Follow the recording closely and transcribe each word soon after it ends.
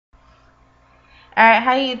Alright,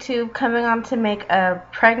 hi YouTube, coming on to make a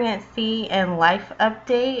pregnancy and life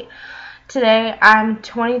update. Today I'm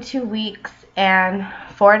 22 weeks and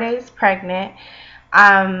 4 days pregnant.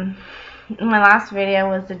 My last video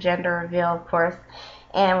was the gender reveal, of course,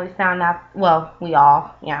 and we found out, well, we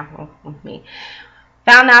all, yeah, me,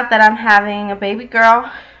 found out that I'm having a baby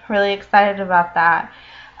girl. Really excited about that.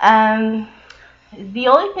 The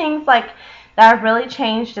only things that have really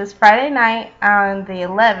changed is Friday night on the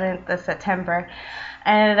 11th of September.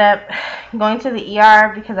 I ended up going to the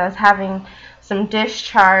ER because I was having some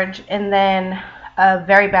discharge and then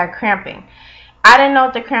very bad cramping. I didn't know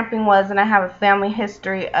what the cramping was, and I have a family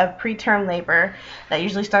history of preterm labor that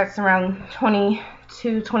usually starts around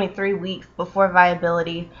 22, 23 weeks before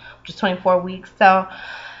viability, which is 24 weeks. So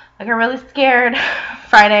I got really scared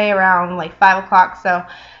Friday around like 5 o'clock. So I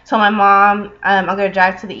told my mom I'm going to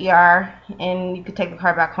drive to the ER and you could take the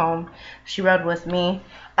car back home. She rode with me.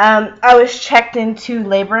 I was checked into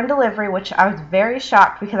labor and delivery, which I was very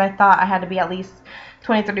shocked because I thought I had to be at least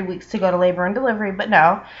 23 weeks to go to labor and delivery, but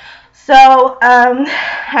no. So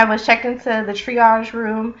I was checked into the triage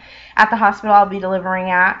room at the hospital I'll be delivering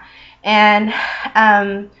at, and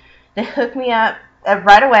they hooked me up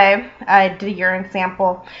right away. I did a urine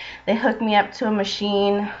sample. They hooked me up to a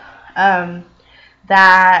machine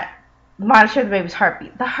that monitored the baby's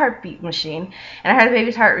heartbeat, the heartbeat machine, and I heard the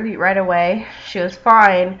baby's heartbeat right away. She was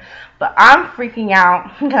fine, but I'm freaking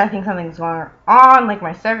out because I think something's going on, like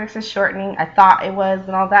my cervix is shortening. I thought it was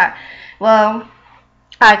and all that. Well,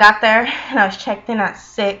 I got there and I was checked in at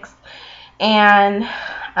 6, and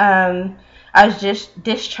I was just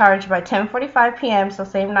discharged by 10:45 p.m., so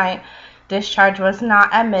same night. Discharge, was not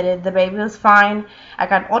admitted. The baby was fine. I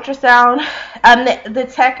got an ultrasound. The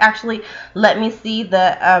tech actually let me see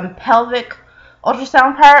the pelvic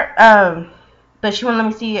ultrasound part, but she wouldn't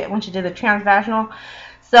let me see it when she did the transvaginal.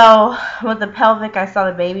 So with the pelvic, I saw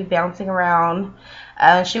the baby bouncing around.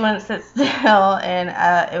 She wouldn't sit still, and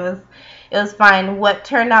it was fine. What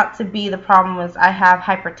turned out to be the problem was I have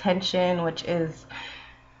hypertension, which is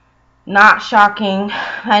not shocking.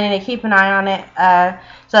 I need to keep an eye on it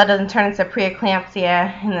so that doesn't turn into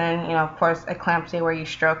preeclampsia, and then, of course, eclampsia, where you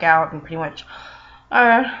stroke out and pretty much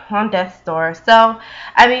are on death's door. So,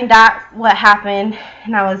 I mean, that's what happened.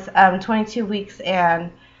 And I was 22 weeks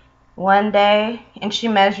and 1 day, and she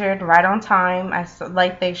measured right on time.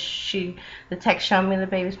 The tech showed me the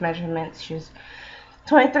baby's measurements. She was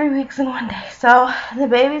 23 weeks and 1 day. So the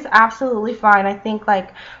baby's absolutely fine. I think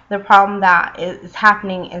the problem that is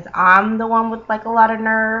happening is I'm the one with a lot of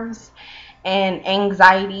nerves and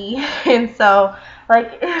anxiety, and so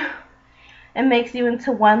it makes you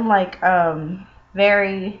into one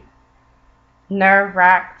very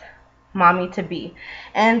nerve-wracked mommy to be.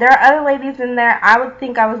 And there are other ladies in there. I would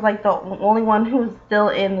think I was the only one who's still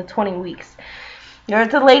in the 20 weeks.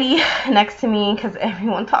 There's a lady next to me because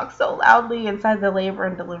everyone talks so loudly inside the labor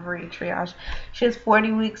and delivery triage. She was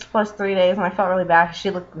 40 weeks plus 3 days, and I felt really bad. She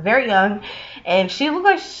looked very young, and she looked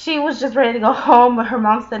like she was just ready to go home, but her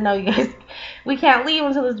mom said, no, you guys, we can't leave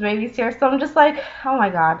until this baby's here. So I'm just like, oh my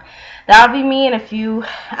God, that'll be me in a few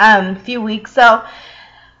weeks. So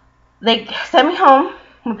they sent me home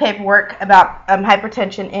with paperwork about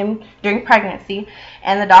hypertension during pregnancy,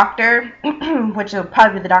 and the doctor, which will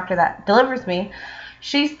probably be the doctor that delivers me,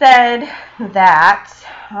 she said that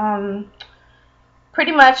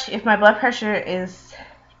pretty much if my blood pressure is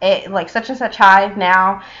such and such high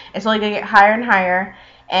now, it's only going to get higher and higher,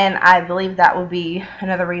 and I believe that would be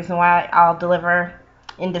another reason why I'll deliver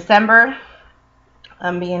in December,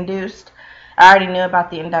 be induced. I already knew about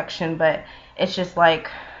the induction, but it's just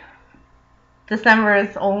December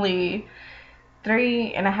is only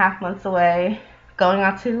 3.5 months away, going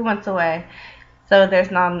on 2 months away, so there's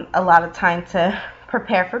not a lot of time to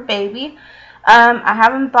prepare for baby. I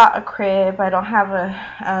haven't bought a crib. I don't have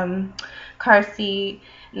a car seat.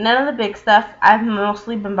 None of the big stuff. I've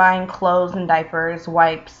mostly been buying clothes and diapers,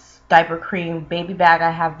 wipes, diaper cream, baby bag.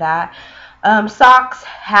 I have that. Socks,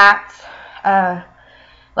 hats,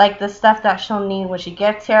 the stuff that she'll need when she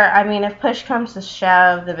gets here. I mean, if push comes to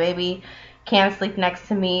shove, the baby can sleep next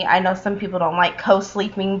to me. I know some people don't like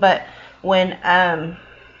co-sleeping, but when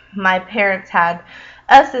my parents had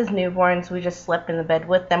us as newborns, we just slept in the bed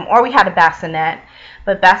with them, or we had a bassinet.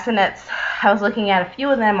 But bassinets, I was looking at a few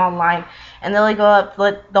of them online, and they'll go up,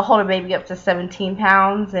 they'll hold a baby up to 17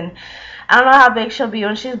 pounds, and I don't know how big she'll be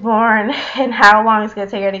when she's born and how long it's going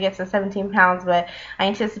to take her to get to 17 pounds, but I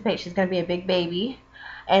anticipate she's going to be a big baby.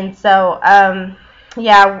 And so,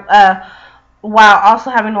 yeah, while also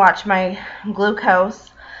having to watch my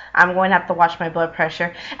glucose, I'm going to have to watch my blood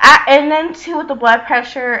pressure. And then too, with the blood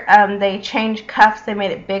pressure, they changed cuffs. They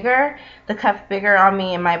made it bigger, the cuff bigger on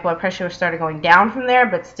me, and my blood pressure started going down from there.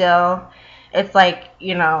 But still, it's like,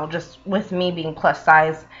 you know, just with me being plus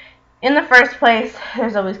size in the first place,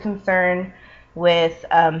 there's always concern with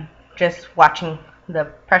just watching the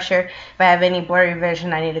pressure. If I have any blurry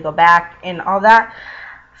vision, I need to go back and all that.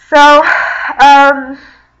 So,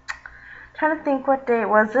 trying to think what day it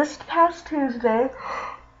was. This past Tuesday.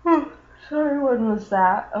 Sorry, when was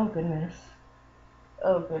that? Oh goodness.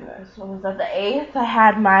 Oh goodness. When was that? The 8th. I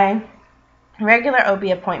had my regular OB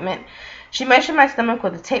appointment. She measured my stomach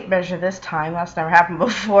with a tape measure this time. That's never happened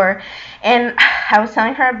before. And I was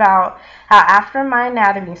telling her about how after my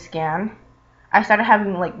anatomy scan, I started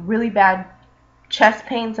having like really bad chest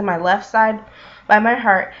pains in my left side by my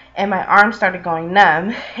heart, and my arm started going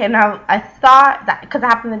numb. And I thought that, because it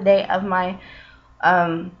happened the day of my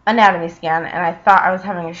anatomy scan, and I thought I was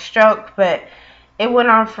having a stroke, but it went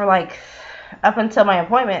on for like up until my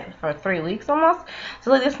appointment for 3 weeks almost.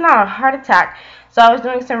 So like, it's not a heart attack. So I was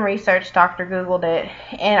doing some research, Dr. Googled it,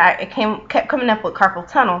 and it kept coming up with carpal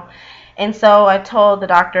tunnel. And so I told the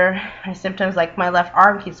doctor my symptoms, like my left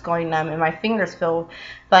arm keeps going numb and my fingers feel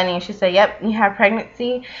funny. And she said, yep, you have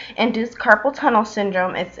pregnancy-induced carpal tunnel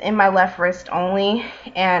syndrome. It's in my left wrist only,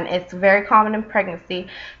 and it's very common in pregnancy.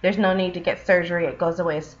 There's no need to get surgery. It goes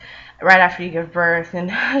away right after you give birth.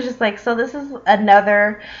 And I was just like, so this is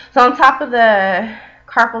another. So on top of the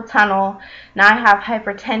carpal tunnel, now I have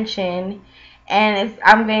hypertension, and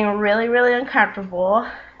I'm getting really, really uncomfortable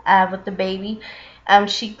with the baby.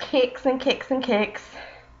 She kicks and kicks and kicks.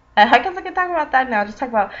 I guess I can talk about that now. Just talk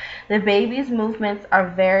about the baby's movements are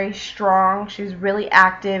very strong. She's really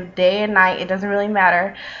active day and night. It doesn't really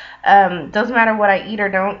matter. Doesn't matter what I eat or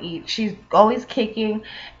don't eat. She's always kicking.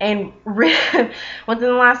 And within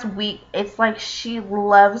the last week, it's like she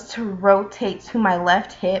loves to rotate to my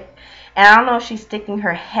left hip. And I don't know if she's sticking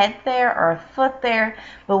her head there or a foot there,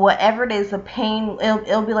 but whatever it is, the pain,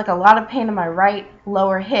 it'll be like a lot of pain in my right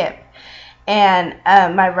lower hip and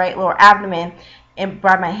my right lower abdomen and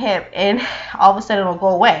by my hip, and all of a sudden it'll go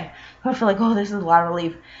away. I feel like, oh, this is a lot of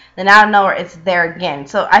relief. Then out of nowhere, it's there again.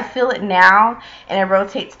 So I feel it now, and it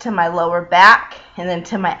rotates to my lower back and then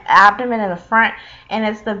to my abdomen in the front, and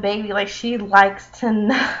it's the baby. Like, she likes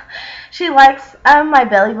my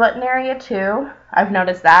belly button area too. I've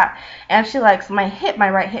noticed that. And she likes my hip, my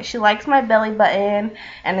right hip. She likes my belly button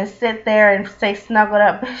and to sit there and stay snuggled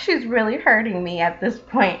up. She's really hurting me at this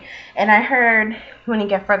point. And I heard when you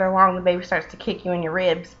get further along, the baby starts to kick you in your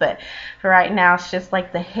ribs. But for right now, it's just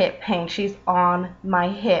like the hip pain. She's on my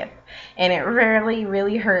hip. And it really,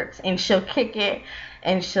 really hurts. And she'll kick it.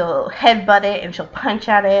 And she'll headbutt it. And she'll punch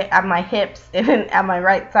at it at my hips. And at my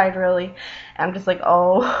right side, really. I'm just like,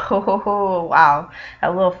 oh, wow,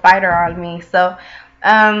 a little fighter on me. So,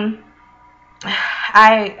 I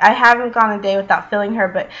haven't gone a day without feeling her,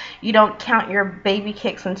 but you don't count your baby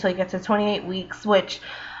kicks until you get to 28 weeks, which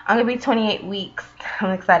I'm going to be 28 weeks.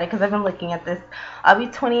 I'm excited because I've been looking at this. I'll be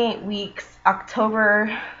 28 weeks,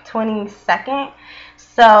 October 22nd.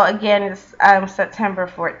 So, again, it's September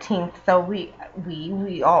 14th. So,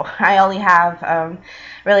 I only have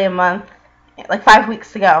really a month, like 5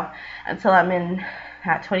 weeks to go until I'm in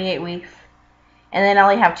 28 weeks, and then I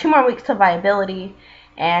only have 2 more weeks to viability.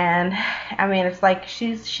 And I mean, it's like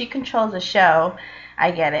she controls the show.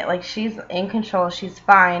 I get it, like she's in control, she's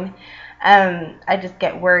fine. I just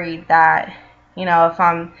get worried that, you know, if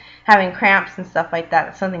I'm having cramps and stuff like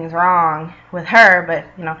that, something's wrong with her. But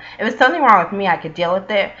you know, if it's something wrong with me, I could deal with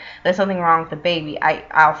it. If there's something wrong with the baby,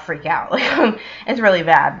 I'll freak out. Like, it's really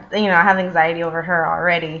bad. You know, I have anxiety over her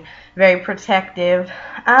already. Very protective.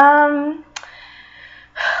 Life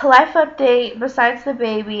update. Besides the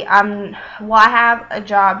baby, I have a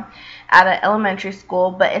job at an elementary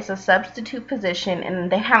school, but it's a substitute position, and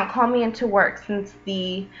they haven't called me into work since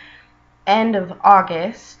the end of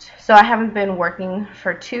August. So I haven't been working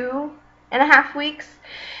for 2.5 weeks.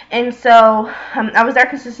 And so I was there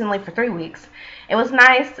consistently for 3 weeks. It was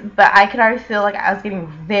nice, but I could already feel like I was getting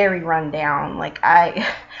very run down. Like I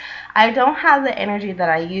don't have the energy that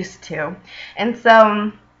I used to. And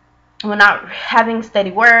so when not having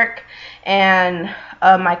steady work, and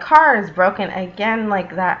my car is broken again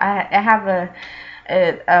like that. I have a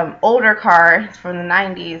older car. It's from the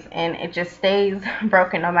 90s, and it just stays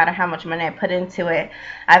broken no matter how much money I put into it.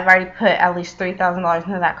 I've already put at least $3,000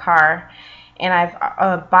 into that car, and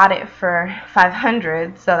I've bought it for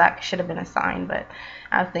 $500, so that should have been a sign. But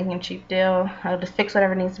I was thinking, cheap deal. I'll just fix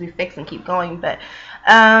whatever needs to be fixed and keep going. But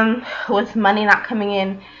with money not coming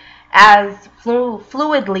in as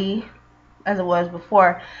fluidly as it was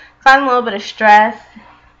before, causing a little bit of stress.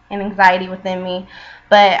 and anxiety within me.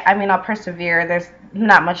 But I mean, I'll persevere. There's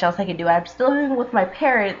not much else I can do. I'm still living with my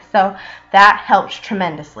parents, so that helps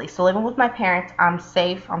tremendously. So living with my parents, I'm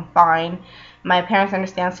safe, I'm fine. My parents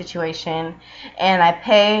understand the situation, and I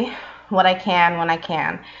pay what I can when I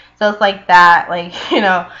can. So it's like that, like,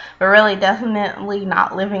 but really definitely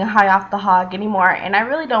not living high off the hog anymore, and I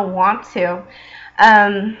really don't want to.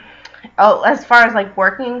 Um, as far as like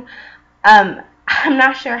working, I'm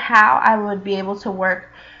not sure how I would be able to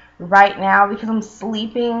work right now because I'm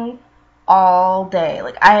sleeping all day.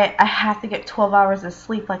 Like I have to get 12 hours of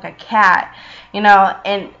sleep like a cat, and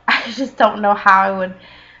I just don't know how I would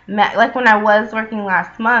like when I was working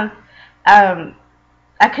last month,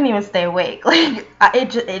 I couldn't even stay awake. Like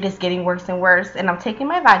it is getting worse and worse, and I'm taking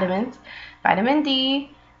my vitamins, vitamin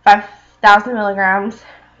D, 5,000 milligrams,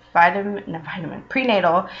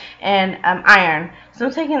 prenatal, and iron. So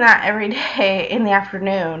I'm taking that every day in the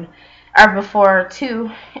afternoon or before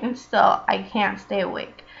 2, and still I can't stay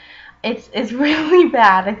awake. It's really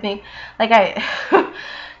bad. I think like I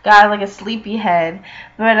got like a sleepy head,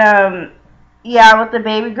 but yeah, with the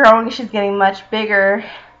baby growing, she's getting much bigger.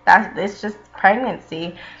 It's just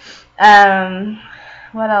pregnancy.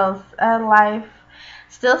 What else? Life.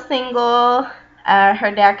 Still single.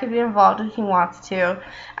 Her dad could be involved if he wants to.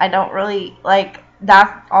 I don't really like.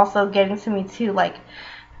 That's also getting to me too. Like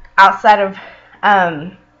outside of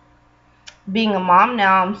being a mom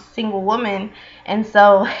now, I'm a single woman, and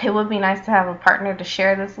so it would be nice to have a partner to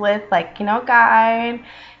share this with, like, guide.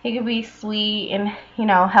 He could be sweet and,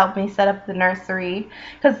 help me set up the nursery,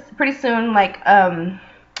 because pretty soon, like,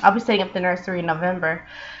 I'll be setting up the nursery in November.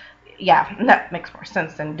 Yeah, that makes more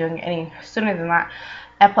sense than doing it any sooner than that.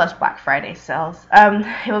 And plus Black Friday sales.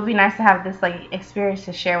 It would be nice to have this like experience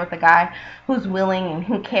to share with a guy who's willing and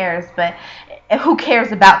who cares, but who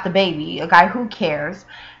cares about the baby? A guy who cares.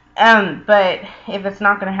 But if it's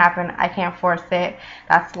not gonna happen, I can't force it.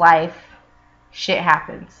 That's life. Shit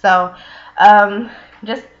happens. So,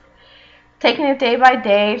 just taking it day by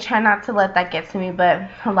day. Try not to let that get to me. But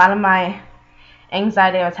a lot of my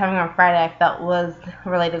anxiety I was having on Friday, I felt was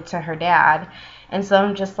related to her dad. And so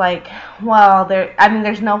I'm just like, well,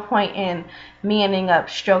 there's no point in me ending up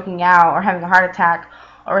stroking out or having a heart attack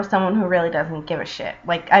or someone who really doesn't give a shit.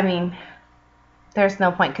 Like, there's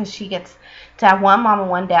no point because she gets to have one mom and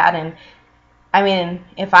one dad, and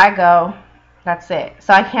if I go, that's it.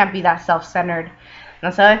 So I can't be that self-centered.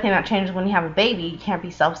 That's the other thing that changes when you have a baby. You can't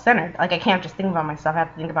be self-centered. Like, I can't just think about myself. I have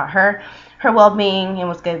to think about her well-being, and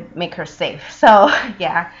what's going to make her safe. So,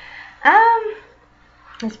 yeah.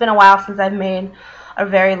 It's been a while since I've made a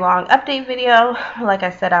very long update video. Like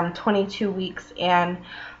I said, I'm 22 weeks and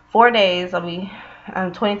 4 days. I'll be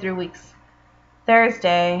 23 weeks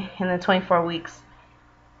Thursday, and then 24 weeks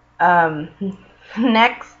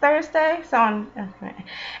next Thursday. And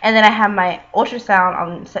then I have my ultrasound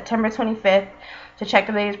on September 25th to check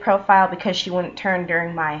the baby's profile because she wouldn't turn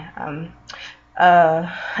during my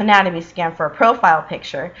anatomy scan for a profile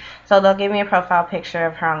picture. So they'll give me a profile picture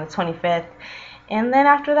of her on the 25th. And then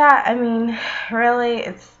after that,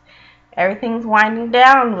 really, everything's winding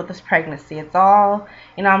down with this pregnancy. It's all,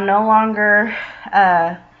 I'm no longer,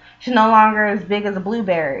 she's no longer as big as a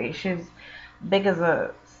blueberry. She's big as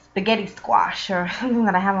a spaghetti squash or something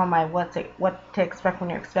that I have on my what to expect when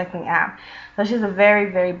you're expecting app. So she's a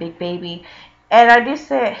very, very big baby. And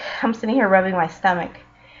I'm sitting here rubbing my stomach.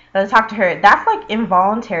 I talked to her. That's like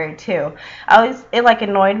involuntary too. It like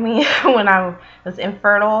annoyed me when I was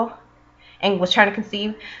infertile and was trying to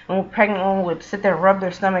conceive, and pregnant women would sit there and rub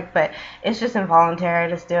their stomach, but it's just involuntary. I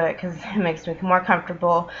just do it because it makes me more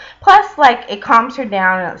comfortable. Plus, like, it calms her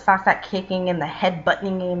down and it stops that kicking and the head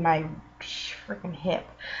buttoning in my freaking hip.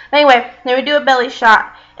 Anyway, then we do a belly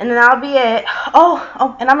shot, and then that'll be it.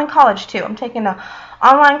 Oh, and I'm in college too. I'm taking an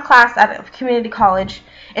online class at a community college.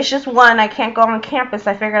 It's just one. I can't go on campus.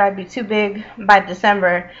 I figured I'd be too big by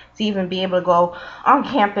December to even be able to go on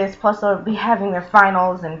campus. Plus, they'll be having their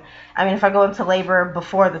finals. And, if I go into labor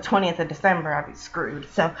before the 20th of December, I'll be screwed.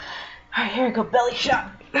 So, all right, here we go. Belly shot.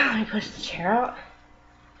 Let me push the chair out.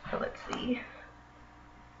 So, let's see.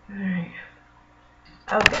 All right.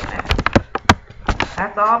 Okay.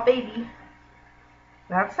 That's all, baby.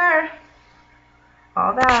 That's her.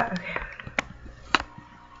 All that. Okay.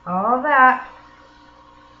 All that.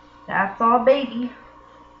 That's all, baby.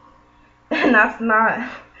 And that's not.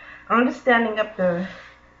 I'm just standing up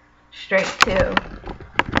straight too.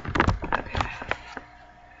 Okay.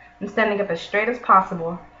 I'm standing up as straight as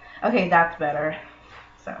possible. Okay, that's better.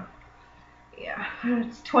 So, yeah.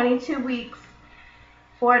 It's 22 weeks,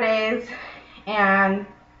 4 days, and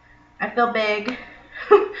I feel big.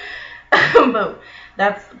 But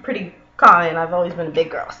that's pretty common. I've always been a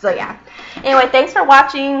big girl. So yeah. Anyway, thanks for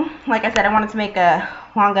watching. Like I said, I wanted to make a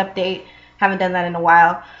long update. Haven't done that in a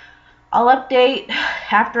while. I'll update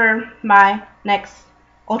after my next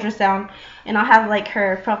ultrasound, and I'll have like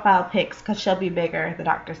her profile pics because she'll be bigger, the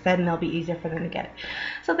doctor said, and it'll be easier for them to get it.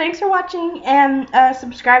 So thanks for watching, and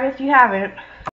subscribe if you haven't.